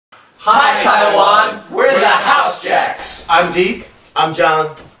Hi Taiwan, we're the House Jacks. I'm Deke. I'm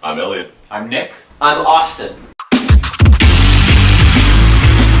John. I'm Elliot. I'm Nick. I'm Austin.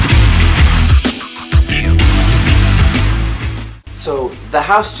 So, the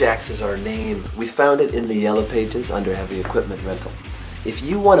House Jacks is our name. We found it in the Yellow Pages under heavy equipment rental. If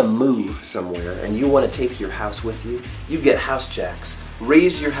you want to move somewhere and you want to take your house with you, you get House Jacks.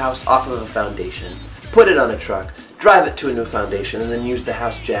 Raise your house off of a foundation, put it on a truck, drive it to a new foundation, and then use the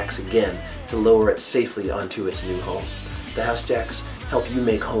House Jacks again to lower it safely onto its new home. The House Jacks help you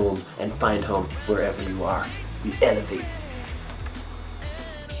make home and find home wherever you are. We elevate.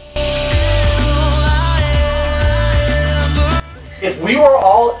 If we were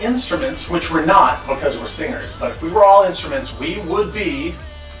all instruments, which we're not because we're singers, but if we were all instruments, we would be...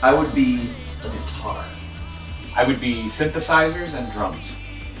 I would be a guitar. I would be synthesizers and drums.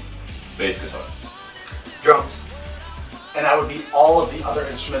 Bass guitar. Drums. And I would be all of the other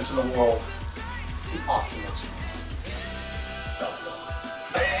instruments in the world. The awesome instruments. That was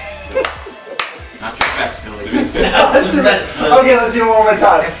good. Not your best, Billy. Okay, let's do it one more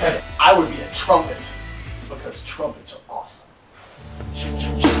time. I would be a trumpet.